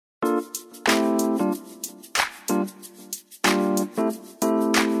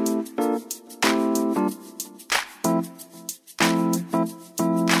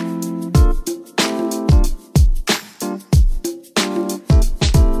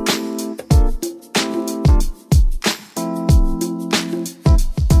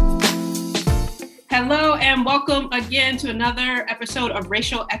Hello and welcome again to another episode of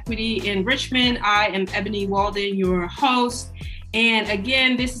Racial Equity in Richmond. I am Ebony Walden, your host. And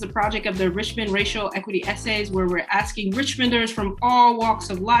again, this is a project of the Richmond Racial Equity Essays, where we're asking Richmonders from all walks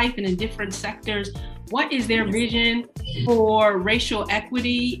of life and in different sectors, what is their vision for racial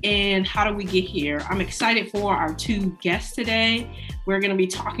equity and how do we get here? I'm excited for our two guests today. We're going to be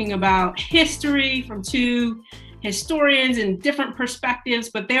talking about history from two historians and different perspectives,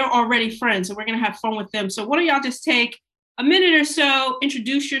 but they're already friends, so we're going to have fun with them. So why don't y'all just take a minute or so,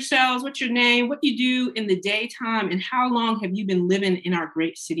 introduce yourselves, what's your name, what you do in the daytime, and how long have you been living in our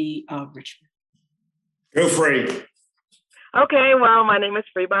great city of Richmond? Go Free. Okay, well, my name is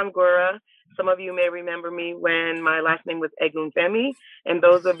Free Bangura. Some of you may remember me when my last name was Egunfemi, and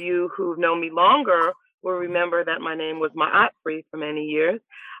those of you who've known me longer will remember that my name was Ma'at Free for many years.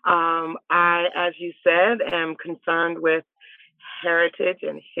 I, as you said, am concerned with heritage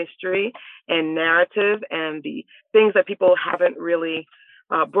and history and narrative and the things that people haven't really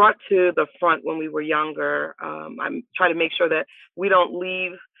brought to the front when we were younger. I'm trying to make sure that we don't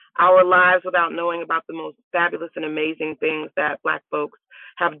leave our lives without knowing about the most fabulous and amazing things that Black folks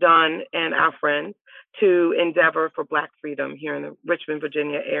have done and our friends to endeavor for Black freedom here in the Richmond,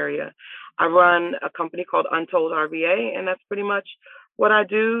 Virginia area. I run a company called Untold RVA, and that's pretty much what I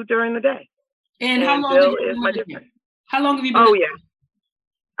do during the day. And how long have you been living here? How long have you been living here?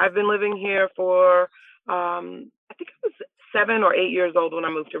 I've been living here for, I think I was 7 or 8 years old when I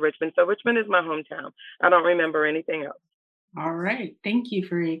moved to Richmond. So Richmond is my hometown. I don't remember anything else. All right. Thank you,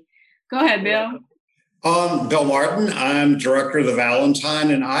 Free. Go ahead, Bill. Bill Martin. I'm director of the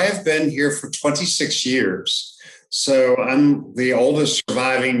Valentine, and I have been here for 26 years. So I'm the oldest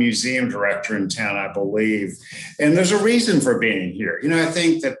surviving museum director in town, I believe. And there's a reason for being here. You know, I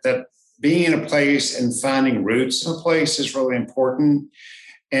think that being in a place and finding roots in a place is really important,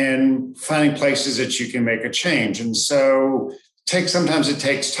 and finding places that you can make a change. And so sometimes it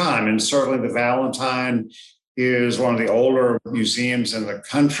takes time. And certainly the Valentine is one of the older museums in the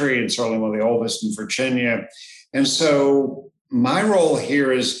country and certainly one of the oldest in Virginia. And so my role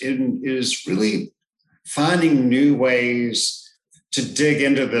here is really finding new ways to dig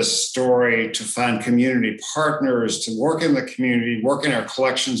into this story, to find community partners, to work in the community, work in our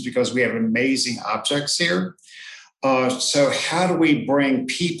collections, because we have amazing objects here. So how do we bring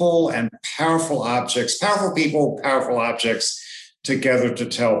people and powerful people, powerful objects together to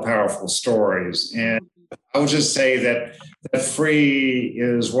tell powerful stories? And I would just say that Free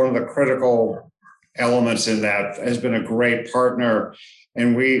is one of the critical elements in that, has been a great partner.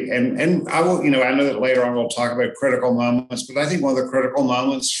 And I will, I know that later on we'll talk about critical moments, but I think one of the critical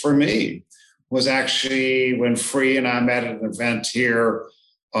moments for me was actually when Free and I met at an event here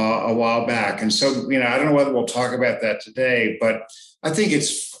a while back. And so, I don't know whether we'll talk about that today, but I think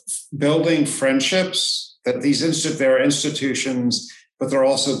it's building friendships, that there are institutions, but they're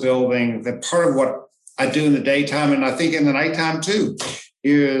also building that. Part of what I do in the daytime, and I think in the nighttime too,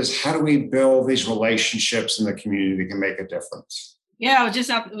 is how do we build these relationships in the community that can make a difference? Yeah,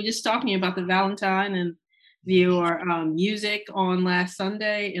 we're just talking about the Valentine and your music on last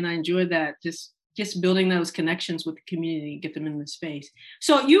Sunday, and I enjoyed that. Just building those connections with the community, get them in the space.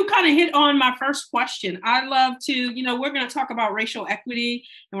 So you kind of hit on my first question. I love to, we're going to talk about racial equity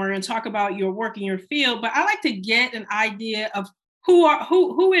and we're going to talk about your work in your field, but I like to get an idea of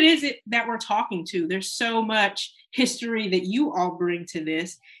who it is that we're talking to. There's so much history that you all bring to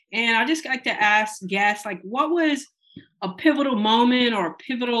this. And I just like to ask guests, what was a pivotal moment or a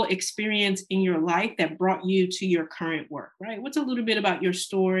pivotal experience in your life that brought you to your current work, right? What's a little bit about your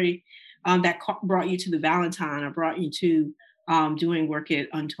story that brought you to the Valentine or brought you to doing work at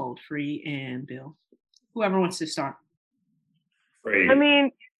Untold? Free and Bill, whoever wants to start. Free. I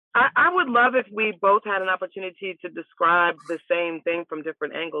mean, I would love if we both had an opportunity to describe the same thing from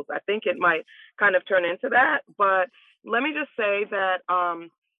different angles. I think it might kind of turn into that, but let me just say that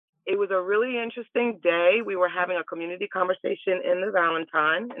it was a really interesting day. We were having a community conversation in the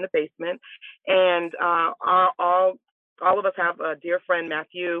Valentine in the basement, and all of us have a dear friend,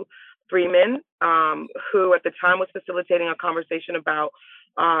 Matthew Freeman, who at the time was facilitating a conversation about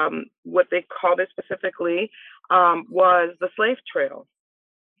what they called it specifically was the slave trail.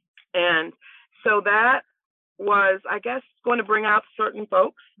 And so that was, I guess, going to bring out certain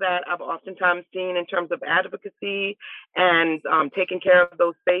folks that I've oftentimes seen in terms of advocacy and taking care of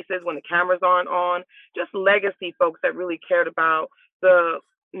those spaces when the cameras aren't on, just legacy folks that really cared about the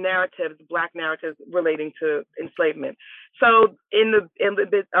narratives, Black narratives relating to enslavement. So in the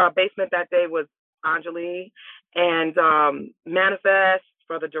basement that day was Anjali and Manifest,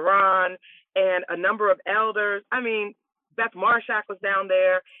 Brother Duran, and a number of elders. I mean, Beth Marshak was down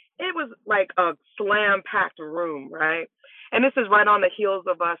there. It was like a slam-packed room, right? And this is right on the heels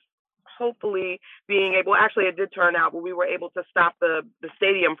of us hopefully being able, actually it did turn out, but we were able to stop the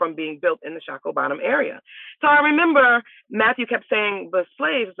stadium from being built in the Shockoe Bottom area. So I remember Matthew kept saying, the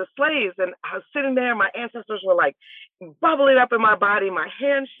slaves, and I was sitting there, my ancestors were like bubbling up in my body, my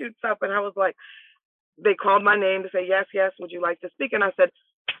hand shoots up, and I was like, they called my name to say, yes, would you like to speak? And I said,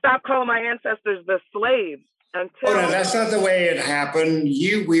 stop calling my ancestors the slaves. Until no, that's not the way it happened.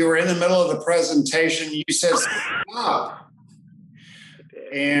 We were in the middle of the presentation. You said stop.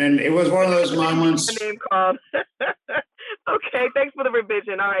 And it was one of those moments. Name called. Okay, thanks for the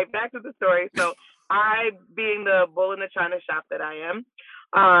revision. All right, back to the story. So I, being the bull in the china shop that I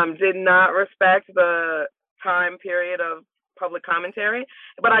am, did not respect the time period of public commentary.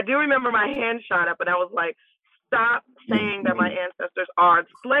 But I do remember my hand shot up and I was like, stop saying that my ancestors are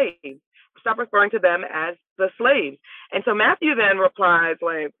slaves. Stop referring to them as the slaves. And so Matthew then replies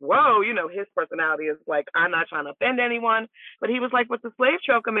like, whoa, his personality is like, I'm not trying to offend anyone. But he was like, what the Slave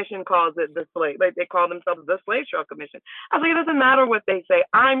Trail Commission calls it, the slave, like they call themselves the Slave Trail Commission. I was like, it doesn't matter what they say.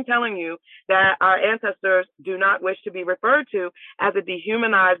 I'm telling you that our ancestors do not wish to be referred to as a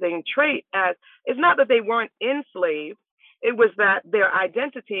dehumanizing trait, as it's not that they weren't enslaved. It was that their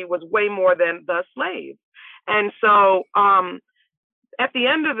identity was way more than the slave. And so at the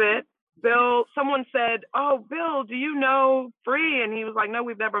end of it, Bill, someone said, oh, Bill, do you know Free? And he was like, no,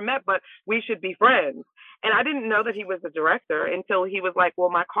 we've never met, but we should be friends. And I didn't know that he was the director until he was like,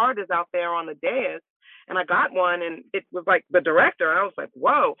 well, my card is out there on the dais. And I got one and it was like the director. I was like,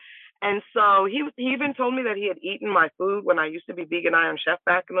 whoa. And so he even told me that he had eaten my food when I used to be Vegan Iron Chef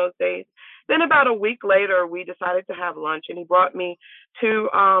back in those days. Then about a week later, we decided to have lunch and he brought me to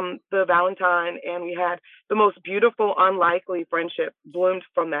the Valentine and we had the most beautiful, unlikely friendship bloomed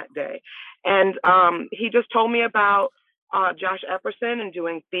from that day. And he just told me about Josh Epperson and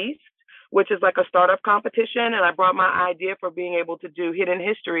doing Feast, which is like a startup competition. And I brought my idea for being able to do hidden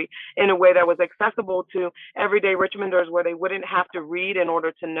history in a way that was accessible to everyday Richmonders where they wouldn't have to read in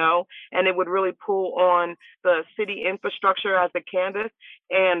order to know. And it would really pull on the city infrastructure as a canvas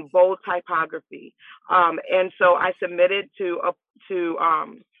and bold typography. And so I submitted to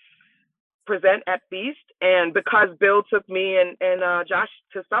present at Feast. And because Bill took me and Josh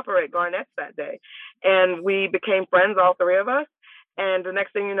to supper at Garnett's that day, and we became friends, all three of us. And the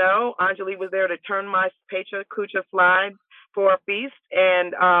next thing you know, Anjali was there to turn my Pecha Kucha slides for a Feast,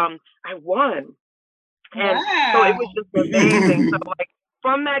 and I won. And so it was just amazing. So like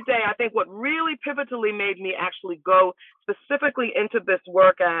from that day, I think what really pivotally made me actually go specifically into this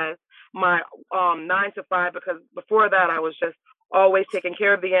work as my 9 to 5, because before that I was just always taking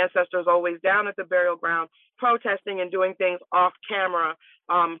care of the ancestors, always down at the burial ground, protesting and doing things off camera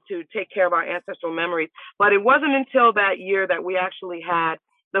to take care of our ancestral memories. But it wasn't until that year that we actually had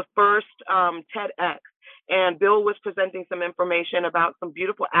the first TEDx. And Bill was presenting some information about some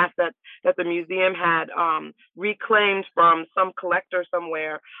beautiful assets that the museum had reclaimed from some collector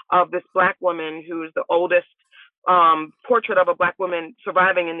somewhere of this Black woman who's the oldest portrait of a Black woman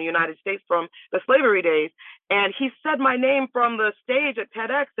surviving in the United States from the slavery days. And he said my name from the stage at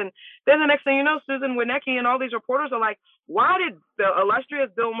TEDx. And then the next thing you know, Susan Winicky and all these reporters are like, why did the illustrious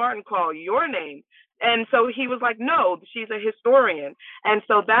Bill Martin call your name? And so he was like, no, she's a historian. And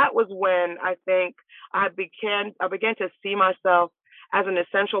so that was when I think I began to see myself as an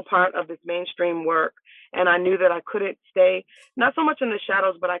essential part of this mainstream work. And I knew that I couldn't stay, not so much in the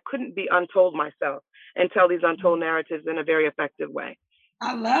shadows, but I couldn't be untold myself and tell these untold narratives in a very effective way.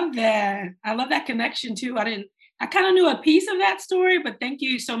 I love that. I love that connection too. I kind of knew a piece of that story, but thank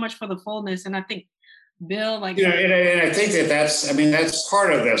you so much for the fullness. And I think Bill, and I think that's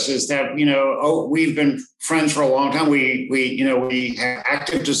part of this is that, we've been friends for a long time. We have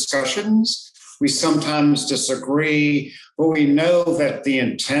active discussions. We sometimes disagree, but we know that the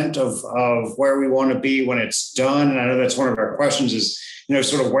intent of where we want to be when it's done, and I know that's one of our questions is,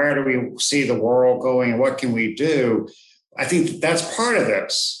 sort of where do we see the world going and what can we do? I think that's part of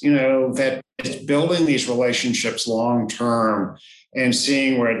this, that it's building these relationships long term and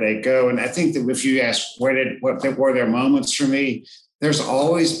seeing where they go. And I think that if you ask what were their moments for me, there's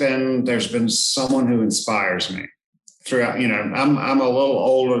been someone who inspires me. throughout. I'm a little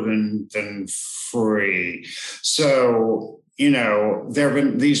older than Free, so there have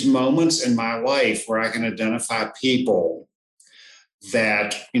been these moments in my life where I can identify people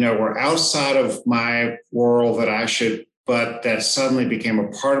that were outside of my world but that suddenly became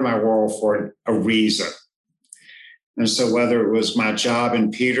a part of my world for a reason. And so whether it was my job in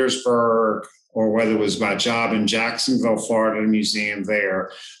Petersburg or whether it was my job in Jacksonville, Florida, the museum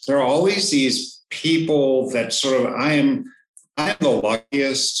there are always these people that sort of I am the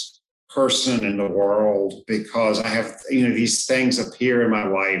luckiest person in the world because I have these things appear in my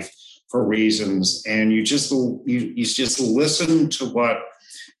life for reasons, and you just listen to what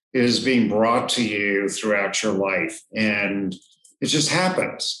is being brought to you throughout your life, and it just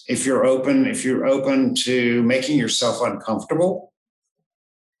happens if you're open to making yourself uncomfortable.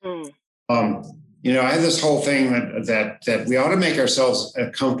 I have this whole thing that we ought to make ourselves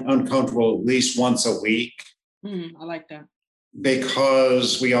uncomfortable at least once a week. I like that.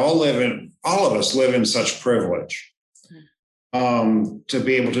 Because all of us live in such privilege to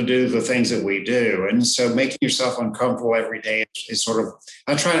be able to do the things that we do. And so making yourself uncomfortable every day is sort of,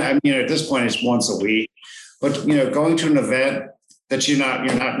 at this point it's once a week, but, going to an event that you're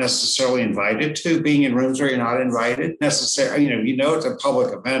not necessarily invited to, being in rooms where you're not invited necessarily, it's a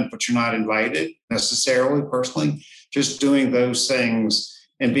public event, but you're not invited necessarily personally, just doing those things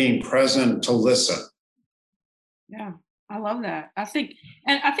and being present to listen. Yeah, I love that. I think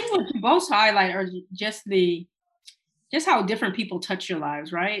what you both highlight are just how different people touch your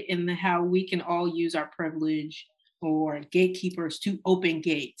lives, right? And how we can all use our privilege or gatekeepers to open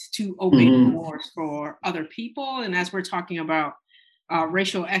gates, to open doors for other people. And as we're talking about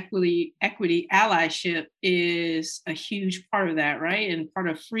racial equity allyship is a huge part of that, right? And part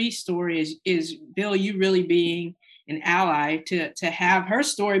of Free story is Bill, you really being an ally to have her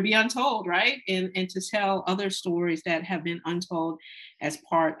story be untold, right? And to tell other stories that have been untold as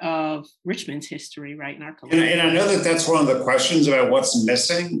part of Richmond's history, right, in our culture. And I know that that's one of the questions about what's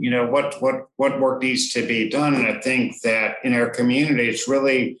missing, what work needs to be done. And I think that in our community, it's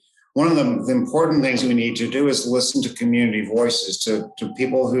really one of the important things we need to do is listen to community voices, to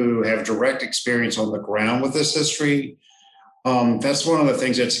people who have direct experience on the ground with this history. That's one of the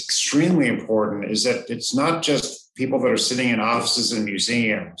things that's extremely important, is that it's not just people that are sitting in offices and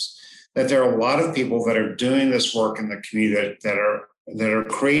museums, that there are a lot of people that are doing this work in the community that are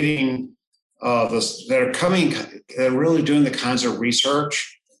creating that are really doing the kinds of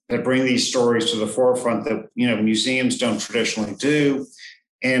research that bring these stories to the forefront that museums don't traditionally do,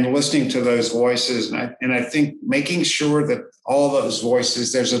 and listening to those voices. And I think making sure that all those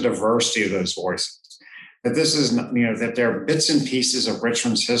voices, there's a diversity of those voices, that this is, that there are bits and pieces of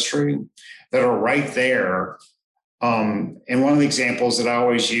Richmond's history that are right there. And one of the examples that I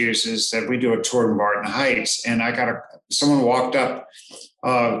always use is that we do a tour in Barton Heights, and someone walked up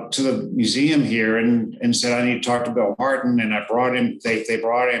to the museum here and said, I need to talk to Bill Martin. And I brought him, they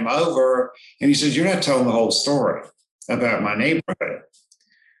brought him over, and he said, you're not telling the whole story about my neighborhood.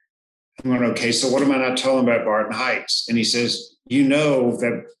 I went, okay, so what am I not telling about Barton Heights? And he says,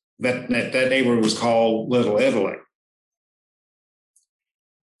 that neighborhood was called Little Italy.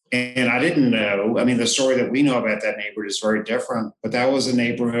 And I didn't know. I mean, the story that we know about that neighborhood is very different, but that was a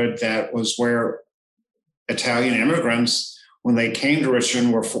neighborhood that was where Italian immigrants, when they came to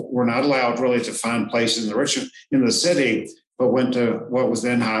Richmond, were not allowed really to find places in the city, but went to what was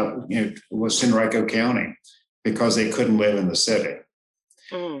then was Henrico County, because they couldn't live in the city.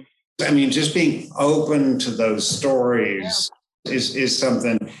 I mean, just being open to those stories is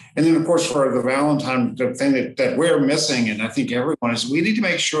something. And then, of course, for the Valentine, the thing that we're missing, and I think everyone, is we need to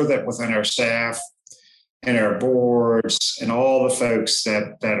make sure that within our staff and our boards and all the folks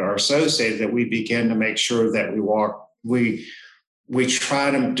that are associated, that we begin to make sure that we try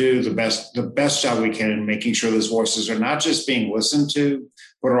to do the best job we can in making sure those voices are not just being listened to,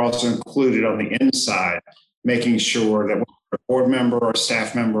 but are also included on the inside, making sure that we're a board member or a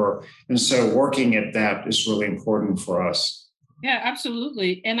staff member. And so working at that is really important for us. Yeah,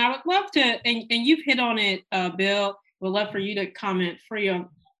 absolutely. And I would love to, and you've hit on it, Bill, would love for you to comment Free on,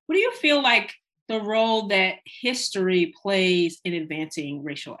 what do you feel like the role that history plays in advancing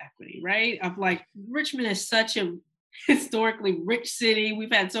racial equity, right? Of like, Richmond is such a historically rich city.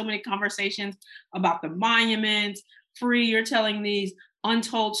 We've had so many conversations about the monuments. Free, you're telling these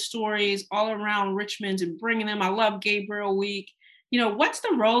untold stories all around Richmond and bringing them. I love Gabriel Week. What's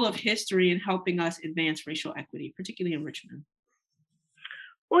the role of history in helping us advance racial equity, particularly in Richmond?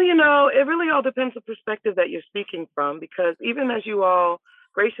 Well, it really all depends on the perspective that you're speaking from, because even as you all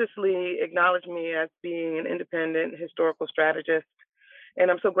graciously acknowledge me as being an independent historical strategist, and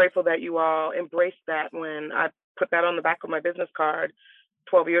I'm so grateful that you all embraced that when I put that on the back of my business card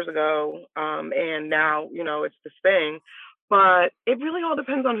 12 years ago. And now, it's this thing. But it really all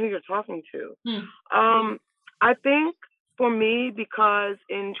depends on who you're talking to. I think for me, because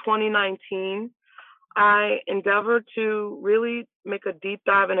in 2019, I endeavored to really make a deep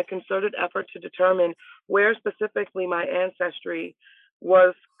dive and a concerted effort to determine where specifically my ancestry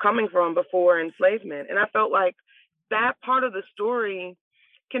was coming from before enslavement. And I felt like that part of the story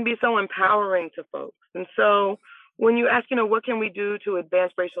can be so empowering to folks. And so when you ask, what can we do to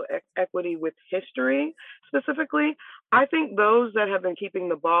advance racial equity with history specifically, I think those that have been keeping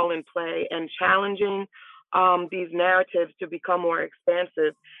the ball in play and challenging these narratives to become more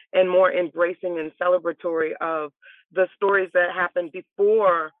expansive and more embracing and celebratory of the stories that happened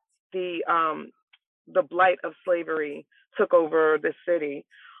before the blight of slavery took over the city.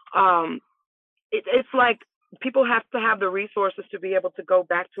 It's like people have to have the resources to be able to go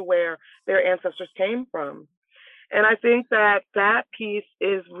back to where their ancestors came from. And I think that piece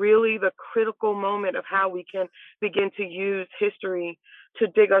is really the critical moment of how we can begin to use history to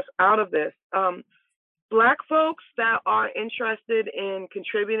dig us out of this. Black folks that are interested in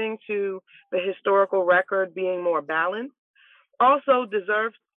contributing to the historical record being more balanced also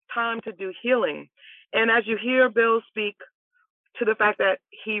deserve time to do healing. And as you hear Bill speak to the fact that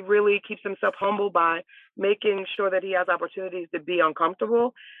he really keeps himself humble by making sure that he has opportunities to be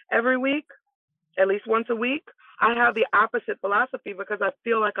uncomfortable every week, at least once a week, I have the opposite philosophy because I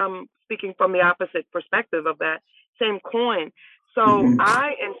feel like I'm speaking from the opposite perspective of that same coin. So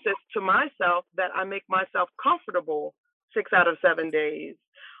I insist to myself that I make myself comfortable 6 out of 7 days.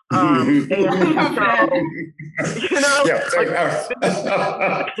 And so,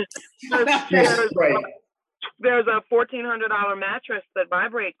 there's a $1,400 mattress that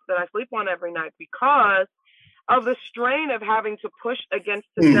vibrates that I sleep on every night because of the strain of having to push against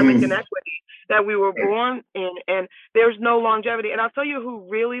systemic inequity that we were born in, and there's no longevity. And I'll tell you who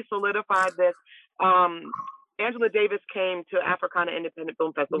really solidified this. Angela Davis came to Africana Independent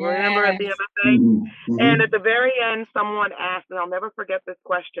Film Festival, remember, at the MFA? And at the very end, someone asked, and I'll never forget this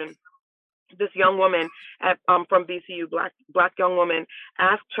question, this young woman from VCU, black young woman,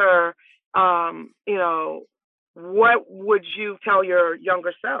 asked her, what would you tell your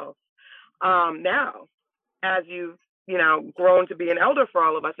younger self now, as you've, grown to be an elder for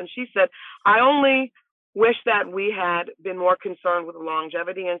all of us? And she said, I only wish that we had been more concerned with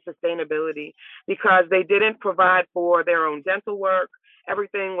longevity and sustainability, because they didn't provide for their own dental work.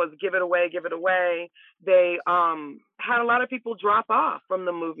 Everything was give it away. They had a lot of people drop off from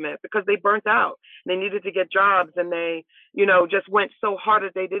the movement because they burnt out. They needed to get jobs, and they, just went so hard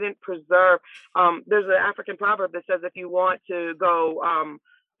that they didn't preserve. There's an African proverb that says, if you want to go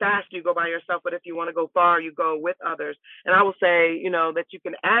fast, you go by yourself, but if you want to go far, you go with others. And I will say, that you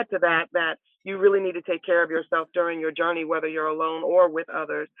can add to that you really need to take care of yourself during your journey, whether you're alone or with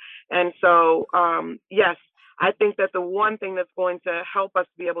others. And so, yes, I think that the one thing that's going to help us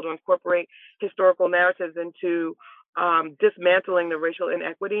be able to incorporate historical narratives into dismantling the racial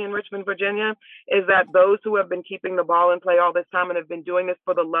inequity in Richmond, Virginia, is that those who have been keeping the ball in play all this time and have been doing this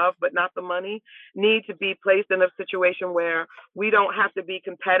for the love but not the money need to be placed in a situation where we don't have to be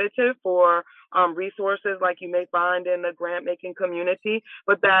competitive for resources like you may find in the grant making community,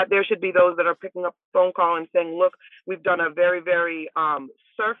 but that there should be those that are picking up the phone call and saying, look, we've done a very, very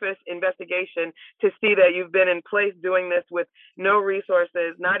surface investigation to see that you've been in place doing this with no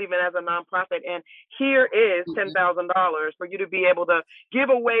resources, not even as a nonprofit. And here is $10,000 for you to be able to give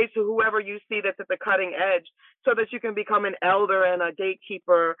away to whoever you see that's at the cutting edge so that you can become an elder and a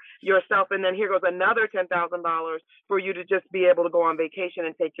gatekeeper yourself. And then here goes another $10,000 for you to just be able to go on vacation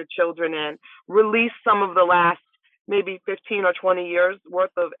and take your children and release some of the last maybe 15 or 20 years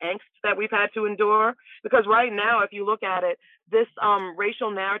worth of angst that we've had to endure. Because right now, if you look at it, this racial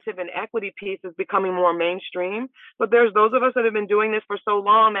narrative and equity piece is becoming more mainstream. But there's those of us that have been doing this for so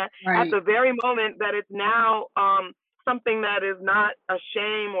long that at the very moment that it's now something that is not a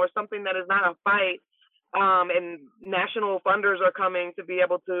shame or something that is not a fight, and national funders are coming to be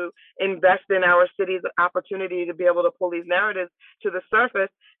able to invest in our city's opportunity to be able to pull these narratives to the surface.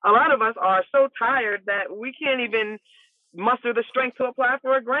 A lot of us are so tired that we can't even muster the strength to apply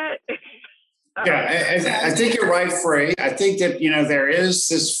for a grant. Yeah, I think you're right, Free. I think that, there is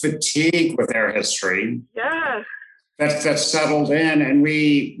this fatigue with our history. Yeah. That's settled in, and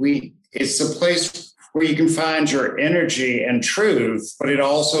it's a place where you can find your energy and truth, but it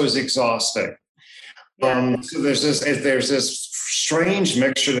also is exhausting. So there's this strange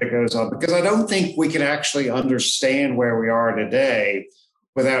mixture that goes on, because I don't think we can actually understand where we are today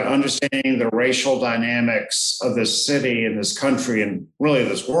without understanding the racial dynamics of this city and this country and really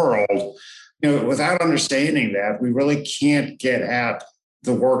this world without understanding that, we really can't get at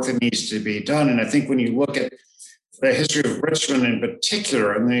the work that needs to be done. And I think when you look at the history of Richmond in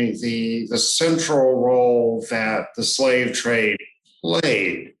particular, and the central role that the slave trade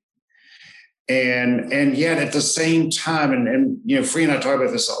played, and yet at the same time, and Free and I talk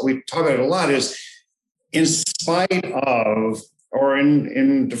about this, we talk about it a lot, is in spite of or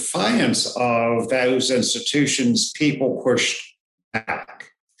in defiance of those institutions, people pushed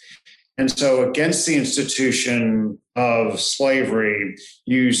back. And so against the institution of slavery,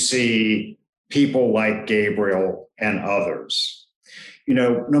 you see people like Gabriel and others.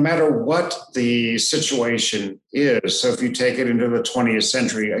 No matter what the situation is, so if you take it into the 20th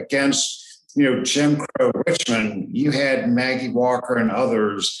century, against, Jim Crow Richmond, you had Maggie Walker and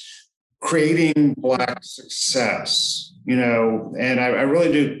others creating Black success, and I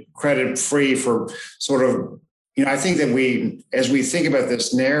really do credit Free for sort of, I think that as we think about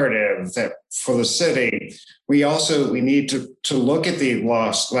this narrative that for the city, we need to look at the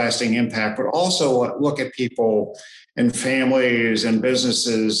lasting impact, but also look at people and families and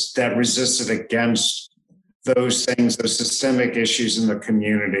businesses that resisted against those things, those systemic issues in the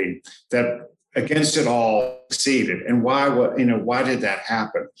community, that against it all succeeded. And why did that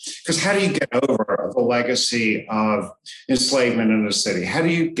happen? Because how do you get over the legacy of enslavement in the city? How do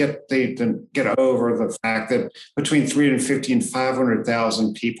you get over the fact that between 350 and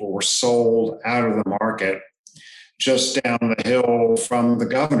 500,000 people were sold out of the market just down the hill from the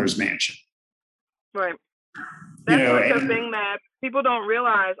governor's mansion? Right. That's the thing that people don't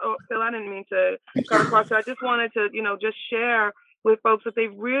realize. Oh, Phil, I didn't mean to cut across. I just wanted to, just share with folks that they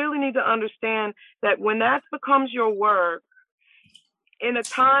really need to understand that when that becomes your work, in a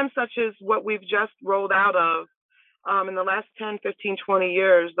time such as what we've just rolled out of, in the last 10, 15, 20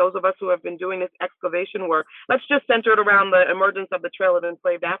 years, those of us who have been doing this excavation work, let's just center it around the emergence of the Trail of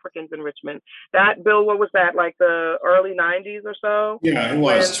Enslaved Africans in Richmond. That, Bill, what was that, like the early 90s or so? Yeah, it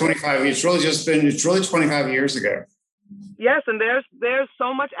was 25. It's really 25 years ago. Yes, and there's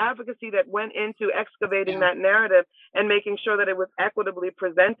so much advocacy that went into excavating that narrative and making sure that it was equitably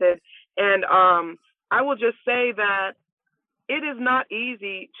presented. And I will just say that it is not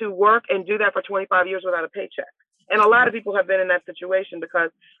easy to work and do that for 25 years without a paycheck. And a lot of people have been in that situation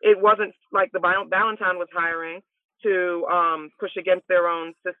because it wasn't like the Valentine was hiring to push against their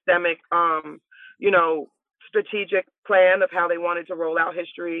own systemic, strategic plan of how they wanted to roll out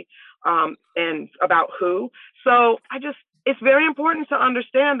history and about who. So it's very important to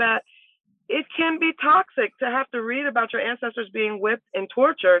understand that it can be toxic to have to read about your ancestors being whipped and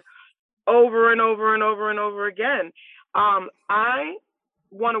tortured over and over and over and over again. I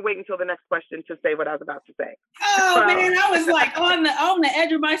want to wait until the next question to say what I was about to say. Oh man, I was like on the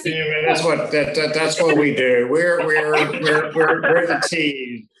edge of my seat. Yeah, man, that's what we do. We're the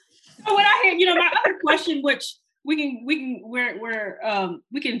team. So what I hear, my other question, which we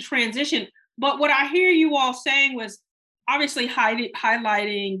can transition, but what I hear you all saying was obviously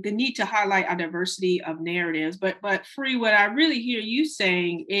highlighting the need to highlight a diversity of narratives, but Free, what I really hear you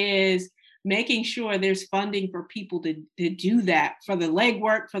saying is making sure there's funding for people to do that, for the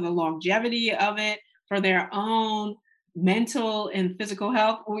legwork, for the longevity of it, for their own mental and physical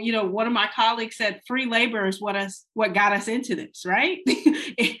health. One of my colleagues said free labor is what got us into this, right?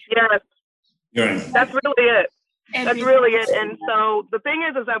 Yes. Yeah. That's really it. That's really it. And so the thing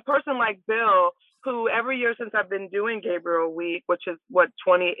is a person like Bill, who every year since I've been doing Gabriel Week, which is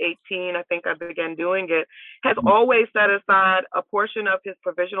 2018, I think I began doing it, has always set aside a portion of his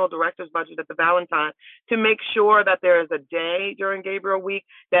provisional director's budget at the Valentine to make sure that there is a day during Gabriel Week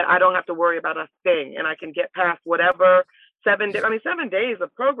that I don't have to worry about a thing and I can get past whatever 7 days. 7 days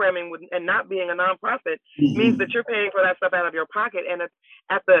of programming and not being a nonprofit means that you're paying for that stuff out of your pocket, and it's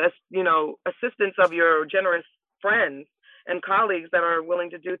at the assistance of your generous friends and colleagues that are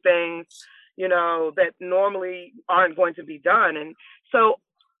willing to do things that normally aren't going to be done. And so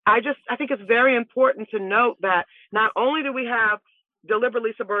I think it's very important to note that not only do we have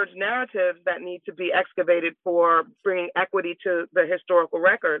deliberately submerged narratives that need to be excavated for bringing equity to the historical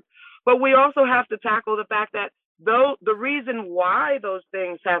record, but we also have to tackle the fact that the reason why those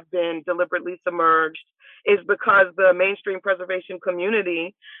things have been deliberately submerged is because the mainstream preservation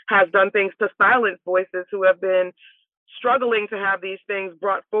community has done things to silence voices who have been struggling to have these things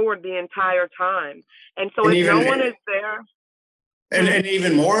brought forward the entire time. And so if no one is there. And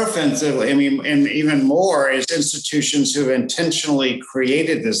even more offensively, and even more is institutions who intentionally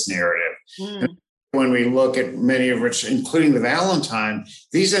created this narrative. When we look at many of which, including the Valentine,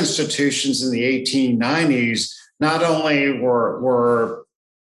 these institutions in the 1890s not only were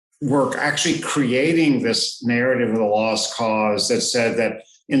actually creating this narrative of the lost cause that said that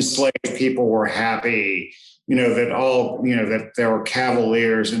enslaved people were happy, that there were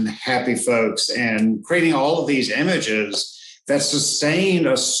cavaliers and happy folks, and creating all of these images that sustained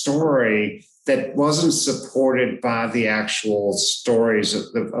a story that wasn't supported by the actual stories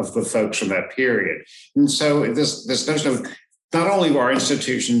of the folks from that period. And so this notion of not only were our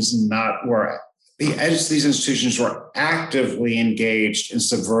institutions these institutions were actively engaged in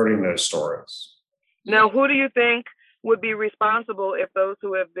subverting those stories. Now, who do you think would be responsible if those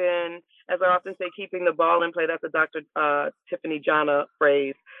who have been, as I often say, keeping the ball in play? That's a Dr. Tiffany Jana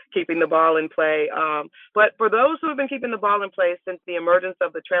phrase, keeping the ball in play. But for those who have been keeping the ball in play since the emergence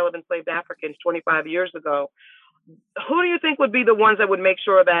of the Trail of Enslaved Africans 25 years ago, who do you think would be the ones that would make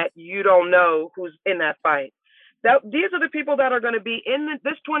sure that you don't know who's in that fight? These are the people that are going to be in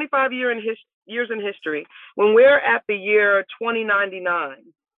this 25 years in history. When we're at the year 2099,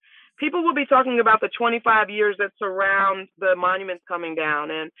 people will be talking about the 25 years that surround the monuments coming down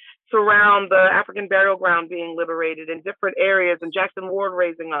and surround the African burial ground being liberated in different areas and Jackson Ward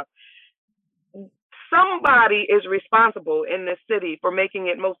raising up. Somebody is responsible in this city for making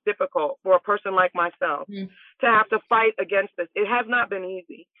it most difficult for a person like myself to have to fight against this. It has not been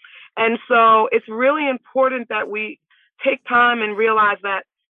easy. And so it's really important that we take time and realize that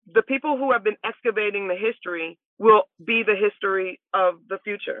the people who have been excavating the history will be the history of the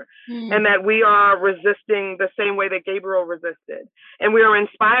future, and that we are resisting the same way that Gabriel resisted. And we are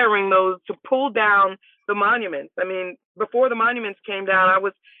inspiring those to pull down the monuments. I mean, before the monuments came down, I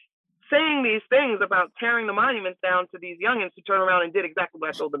was saying these things about tearing the monuments down to these youngins who turn around and did exactly what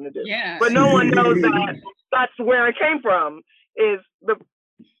I told them to do. Yeah. But no one knows that that's where it came from,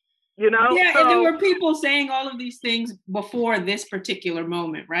 Yeah, and there were people saying all of these things before this particular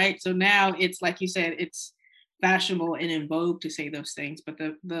moment, right? So now it's like you said, it's fashionable and in vogue to say those things, but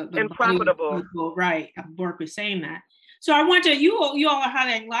the and profitable, people, right? Bork was saying that. So I want to you all are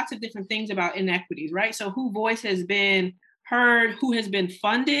highlighting lots of different things about inequities, right? So whose voice has been heard, who has been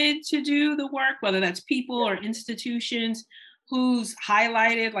funded to do the work, whether that's people or institutions, who's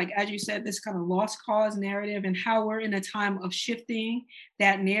highlighted, like, as you said, this kind of lost cause narrative, and how we're in a time of shifting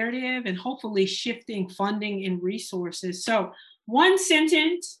that narrative and hopefully shifting funding and resources. So one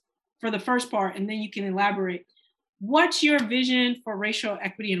sentence for the first part, and then you can elaborate. What's your vision for racial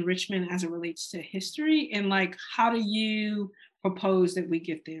equity enrichment as it relates to history? And like, how do you propose that we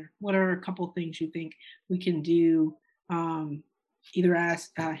get there? What are a couple of things you think we can do, either as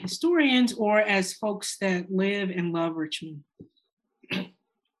historians or as folks that live and love Richmond?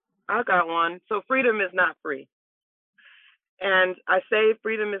 I got one. So freedom is not free. And I say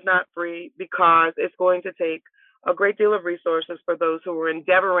freedom is not free because it's going to take a great deal of resources for those who are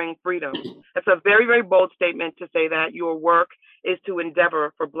endeavoring freedom. It's a very, very bold statement to say that your work is to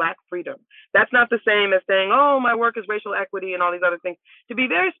endeavor for Black freedom. That's not the same as saying, oh, my work is racial equity and all these other things. To be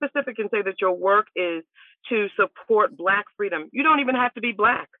very specific and say that your work is to support Black freedom, you don't even have to be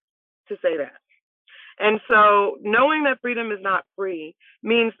Black to say that. And so knowing that freedom is not free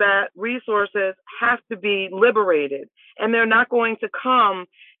means that resources have to be liberated, and they're not going to come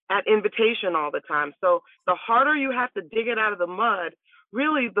at invitation all the time. So the harder you have to dig it out of the mud,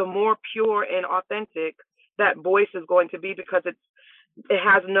 really the more pure and authentic that voice is going to be, because it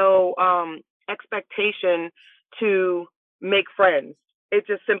has no expectation to make friends. It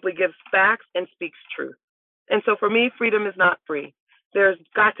just simply gives facts and speaks truth. And so for me, freedom is not free. There's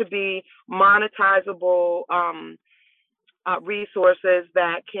got to be monetizable resources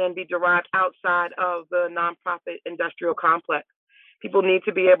that can be derived outside of the nonprofit industrial complex. People need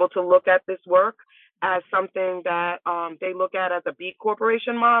to be able to look at this work as something that they look at as a B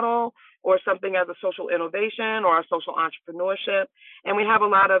Corporation model, or something as a social innovation or a social entrepreneurship. And we have a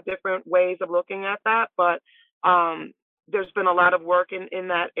lot of different ways of looking at that, but there's been a lot of work in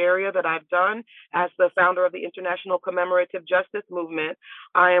that area that I've done. As the founder of the International Commemorative Justice Movement,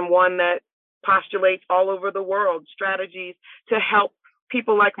 I am one that postulates all over the world strategies to help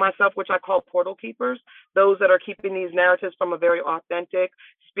people like myself, which I call portal keepers, those that are keeping these narratives from a very authentic,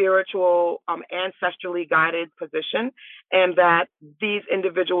 spiritual, ancestrally guided position, and that these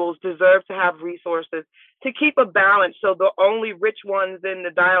individuals deserve to have resources to keep a balance. So the only rich ones in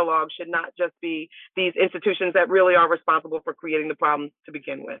the dialogue should not just be these institutions that really are responsible for creating the problem to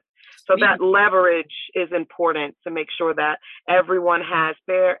begin with. So that leverage is important to make sure that everyone has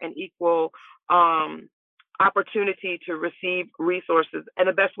fair and equal opportunity to receive resources. And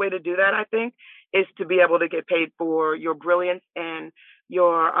the best way to do that, I think, is to be able to get paid for your brilliance and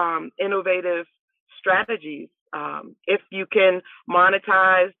your innovative strategies If you can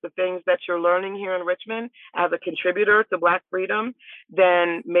monetize the things that you're learning here in Richmond as a contributor to Black freedom,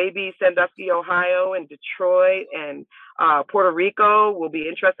 then maybe Sandusky, Ohio, and Detroit and Puerto Rico will be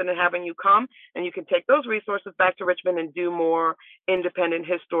interested in having you come, and you can take those resources back to Richmond and do more independent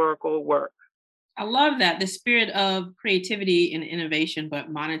historical work. I love that, the spirit of creativity and innovation,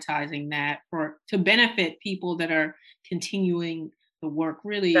 but monetizing that to benefit people that are continuing the work,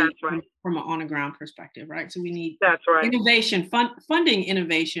 really. That's right. From an on-the-ground perspective, right? So we need that's right. innovation, funding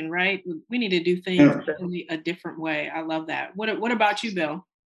innovation, right? We need to do things in a different way. I love that. What about you, Bill?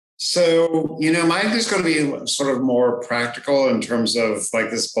 So, mine is going to be sort of more practical in terms of like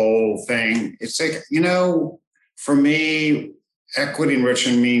this bold thing. It's like, for me, equity in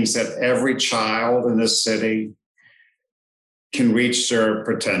Richmond means that every child in this city can reach their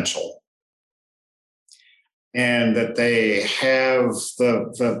potential, and that they have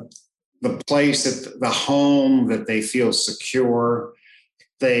the place, the home that they feel secure.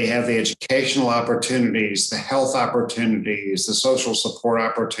 They have the educational opportunities, the health opportunities, the social support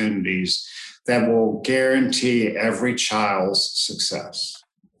opportunities that will guarantee every child's success.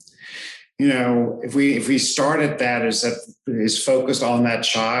 If we start at that is focused on that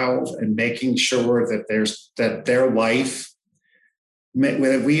child and making sure that their life,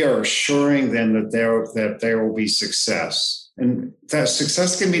 that we are assuring them that there will be success, and that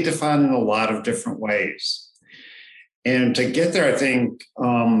success can be defined in a lot of different ways. And to get there, I think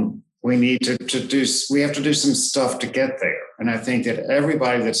we have to do some stuff to get there. And I think that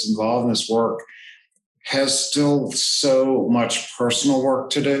everybody that's involved in this work has still so much personal work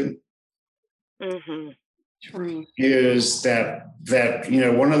to do. Mm-hmm. True. Is that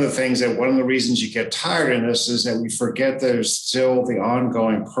one of the reasons you get tired in this is that we forget there's still the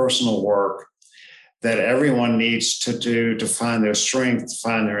ongoing personal work that everyone needs to do to find their strength, to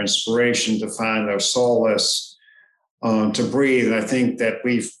find their inspiration, to find their solace, to breathe. And I think that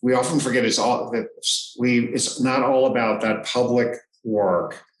we often forget it's not all about that public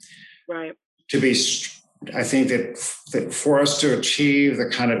work. Right. I think that for us to achieve the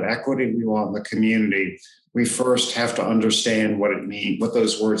kind of equity we want in the community, we first have to understand what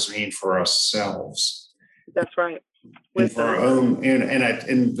those words mean for ourselves. That's right. And for our own,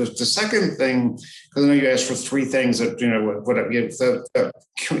 and the second thing, because I know you asked for three things that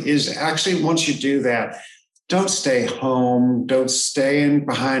is actually, once you do that, don't stay home, don't stay in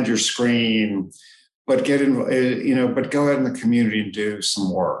behind your screen, but get in, but go out in the community and do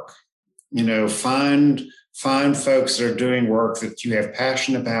some work. Find folks that are doing work that you have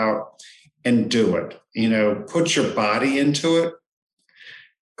passion about and do it. Put your body into it,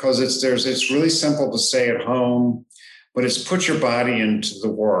 because it's really simple to stay at home, but it's put your body into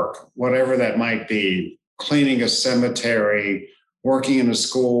the work, whatever that might be: cleaning a cemetery, working in a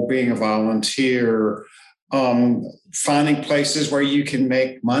school, being a volunteer, finding places where you can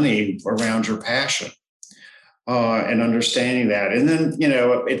make money around your passion, and understanding that. And then,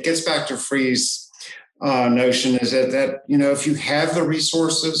 it gets back to Free's notion is that if you have the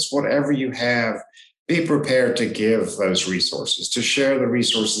resources, whatever you have, be prepared to give those resources, to share the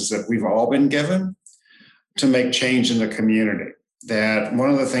resources that we've all been given to make change in the community. That one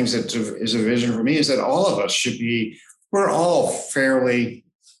of the things that is a vision for me is that all of us we're all fairly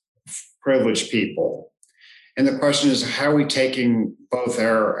privileged people. And the question is, how are we taking both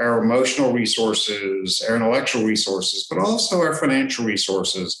our emotional resources, our intellectual resources, but also our financial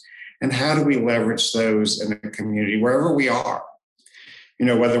resources, and how do we leverage those in the community wherever we are?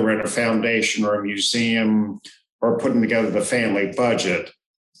 Whether we're at a foundation or a museum or putting together the family budget,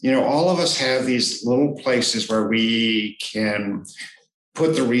 all of us have these little places where we can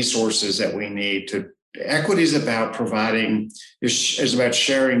put the resources that we need to. Equity is about is about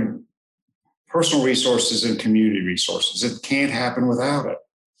sharing personal resources and community resources. It can't happen without it.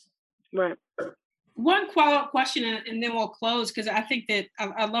 Right. One follow-up question, and then we'll close, because I think that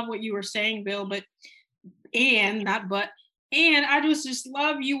I love what you were saying, Bill, and I just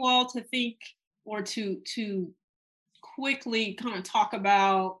love you all to think, or to quickly kind of talk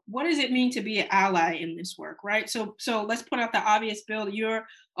about, what does it mean to be an ally in this work, right? So let's put out the obvious, Bill. You're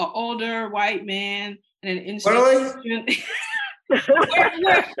an older white man in an institution.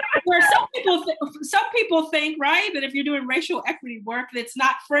 where some people think, right, that if you're doing racial equity work, that's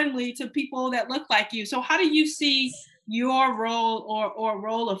not friendly to people that look like you. So how do you see your role or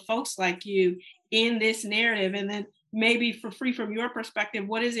role of folks like you in this narrative? And then maybe for Free, from your perspective,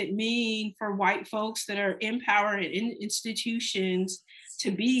 what does it mean for white folks that are in power and in institutions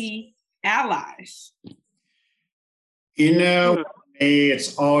to be allies?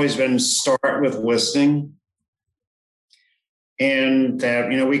 It's always been start with listening. And that,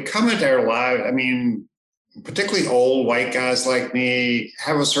 we come into our lives, particularly old white guys like me,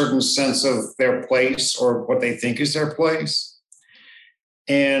 have a certain sense of their place or what they think is their place.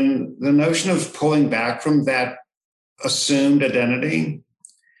 And the notion of pulling back from that assumed identity,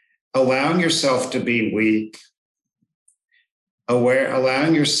 allowing yourself to be weak,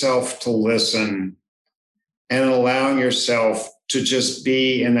 allowing yourself to listen, and allowing yourself to just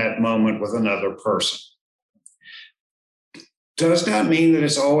be in that moment with another person. Does not mean that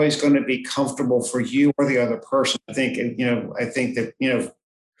it's always going to be comfortable for you or the other person. I think that,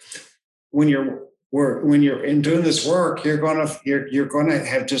 when you're in doing this work, you're going to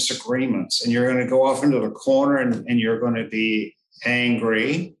have disagreements, and you're going to go off into the corner, and you're going to be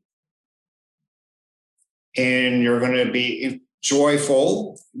angry, and you're going to be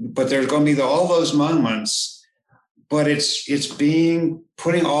joyful, but there's going to be all those moments. But it's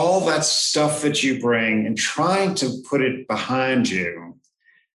putting all that stuff that you bring and trying to put it behind you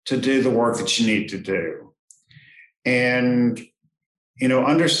to do the work that you need to do. And,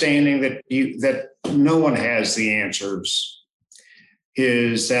 understanding that no one has the answers,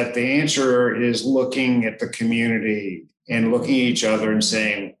 is that the answer is looking at the community and looking at each other and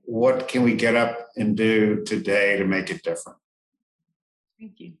saying, what can we get up and do today to make it different?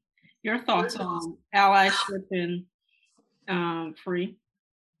 Thank you. Your thoughts on allyship and Free?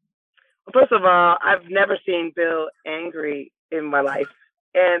 First of all, I've never seen Bill angry in my life.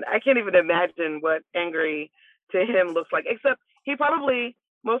 And I can't even imagine what angry to him looks like, except he probably,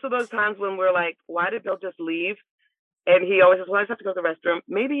 most of those times when we're like, why did Bill just leave? And he always says, well, I just have to go to the restroom.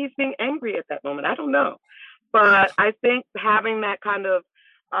 Maybe he's being angry at that moment. I don't know. But I think having that kind of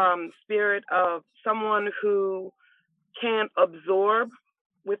spirit of someone who can absorb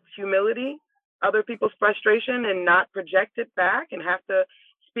with humility other people's frustration and not project it back, and have to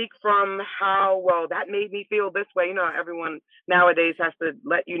speak from how, well, that made me feel this way. Everyone nowadays has to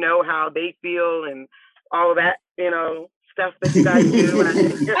let you know how they feel and all of that, stuff that you guys do.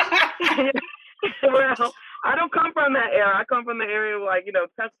 Well, I don't come from that era. I come from the area where, like,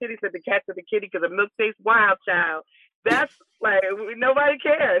 Tough Kitty said the cat to the kitty because the milk tastes wild, child. That's like, nobody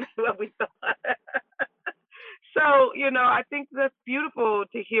cared what we thought. So, I think that's beautiful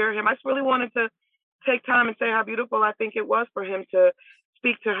to hear him. I just really wanted to take time and say how beautiful I think it was for him to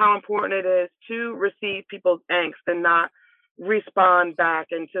speak to how important it is to receive people's angst and not respond back,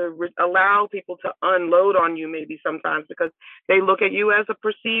 and to allow people to unload on you maybe sometimes because they look at you as a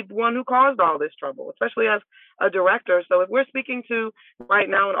perceived one who caused all this trouble, especially as a director. So if we're speaking to right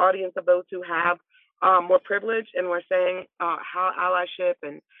now an audience of those who have more privilege, and we're saying how allyship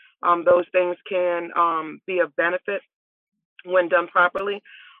and those things can be of benefit when done properly,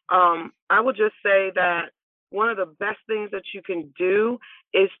 I will just say that one of the best things that you can do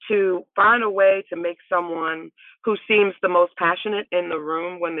is to find a way to make someone who seems the most passionate in the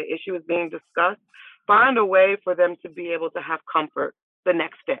room when the issue is being discussed, find a way for them to be able to have comfort the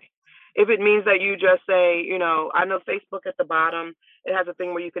next day. If it means that you just say, I know Facebook at the bottom, it has a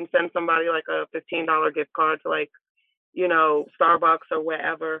thing where you can send somebody like a $15 gift card to, like, Starbucks or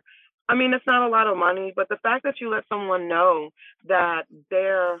wherever. I mean, it's not a lot of money, but the fact that you let someone know that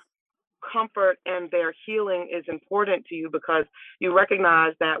their comfort and their healing is important to you because you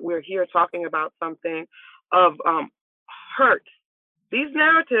recognize that we're here talking about something of hurt. These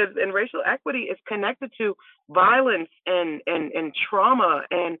narratives and racial equity is connected to violence and trauma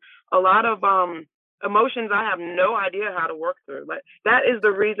and a lot of emotions I have no idea how to work through. Like, that is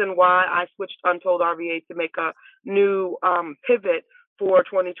the reason why I switched Untold RVA to make a new pivot for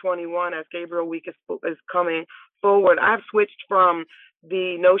 2021 as Gabriel Week is coming forward. I've switched from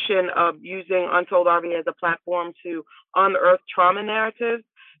the notion of using Untold RVA as a platform to unearth trauma narratives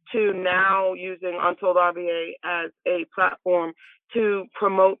to now using Untold RVA as a platform to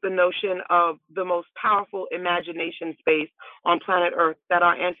promote the notion of the most powerful imagination space on planet Earth, that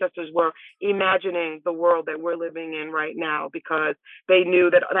our ancestors were imagining the world that we're living in right now because they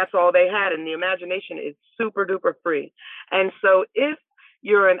knew that that's all they had, and the imagination is super duper free. And so if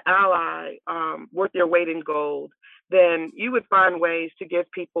you're an ally worth your weight in gold, then you would find ways to give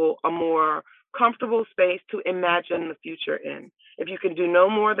people a more comfortable space to imagine the future in. If you can do no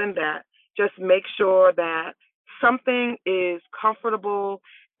more than that, just make sure that something is comfortable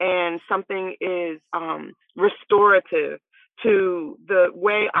and something is restorative to the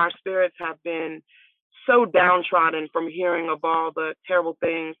way our spirits have been so downtrodden from hearing of all the terrible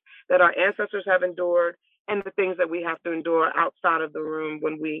things that our ancestors have endured and the things that we have to endure outside of the room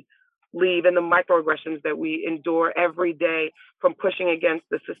when we leave, and the microaggressions that we endure every day from pushing against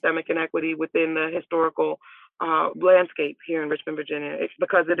the systemic inequity within the historical landscape here in Richmond, Virginia. It's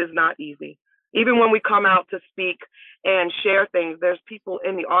because it is not easy. Even when we come out to speak and share things, there's people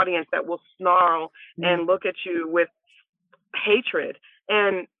in the audience that will snarl and look at you with hatred.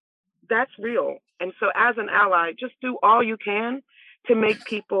 And that's real. And so as an ally, just do all you can to make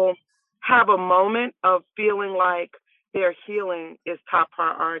people have a moment of feeling like their healing is top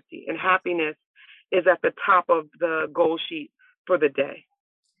priority and happiness is at the top of the goal sheet for the day.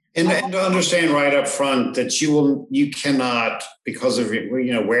 And to understand right up front that you cannot, because of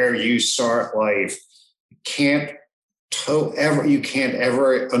where you start life, you can't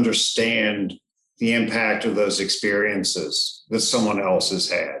ever understand the impact of those experiences that someone else has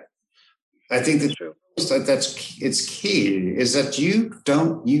had. I think it's key is that you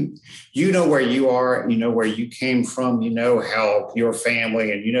know where you are, you know where you came from, you know how your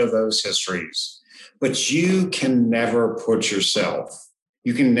family and you know those histories, but you can never put yourself.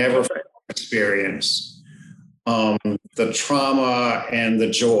 You can never experience the trauma and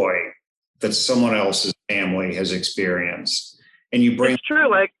the joy that someone else's family has experienced. And you bring. It's true.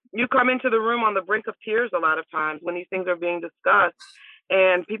 Like you come into the room on the brink of tears a lot of times when these things are being discussed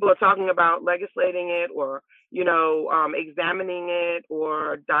and people are talking about legislating it or, examining it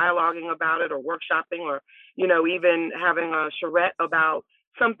or dialoguing about it or workshopping or, even having a charrette about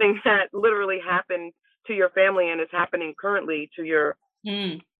something that literally happened to your family and is happening currently to your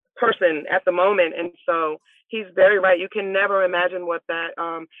person at the moment. And so he's very right. You can never imagine what that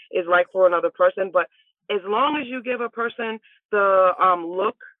is like for another person. But as long as you give a person the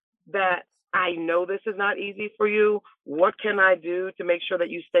look that I know this is not easy for you, what can I do to make sure that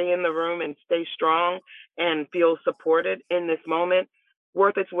you stay in the room and stay strong and feel supported in this moment,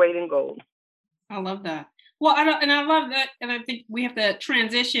 worth its weight in gold. I love that. Well, I love that, and I think we have to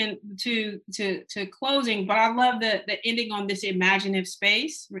transition to closing. But I love the ending on this imaginative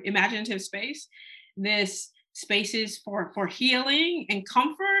space. This spaces for healing and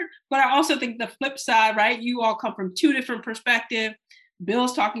comfort. But I also think the flip side, right? You all come from two different perspectives.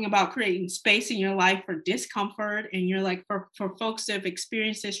 Bill's talking about creating space in your life for discomfort, and you're like for folks that have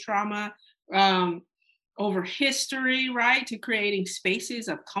experienced this trauma over history, right, to creating spaces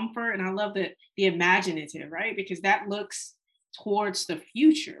of comfort. And I love the imaginative, right, because that looks towards the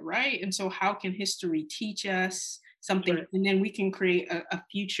future, right? And so how can history teach us something, right, and then we can create a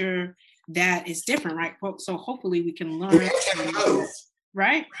future that is different, right? So hopefully we can learn,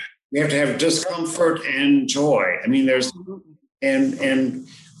 right? We have to have discomfort and joy. I mean, there's and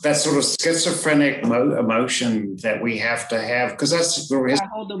that sort of schizophrenic emotion that we have to have, because that's the history. I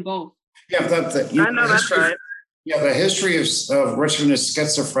hold them both. Yeah, I know that's right. Yeah, the history of Richmond is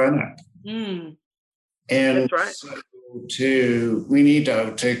schizophrenic. And that's right. So we need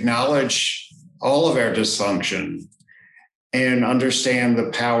to acknowledge all of our dysfunction and understand the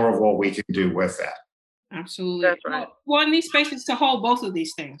power of what we can do with that. Absolutely. That's right. Well, in these spaces to hold both of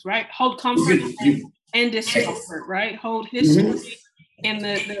these things, right? Hold comfort and discomfort, right? Hold history and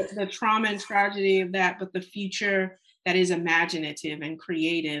the trauma and tragedy of that, but the future that is imaginative and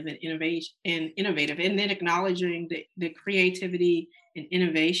creative and innovative, and then acknowledging the creativity and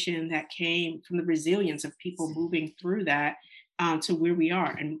innovation that came from the resilience of people moving through that to where we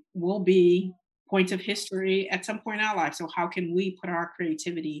are, and will be points of history at some point in our life. So how can we put our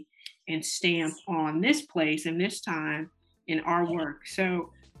creativity and stamp on this place and this time in our work? So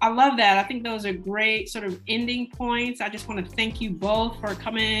I love that. I think those are great sort of ending points. I just want to thank you both for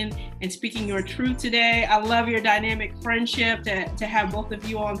coming and speaking your truth today. I love your dynamic friendship to have both of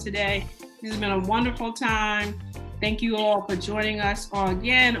you on today. This has been a wonderful time. Thank you all for joining us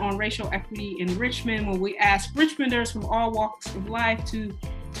again on Racial Equity in Richmond, when we ask Richmonders from all walks of life to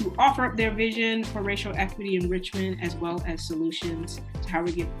offer up their vision for racial equity in Richmond, as well as solutions to how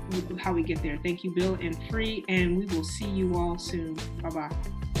we get there. Thank you, Bill and Free, and we will see you all soon. Bye-bye.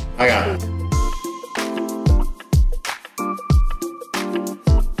 I got it.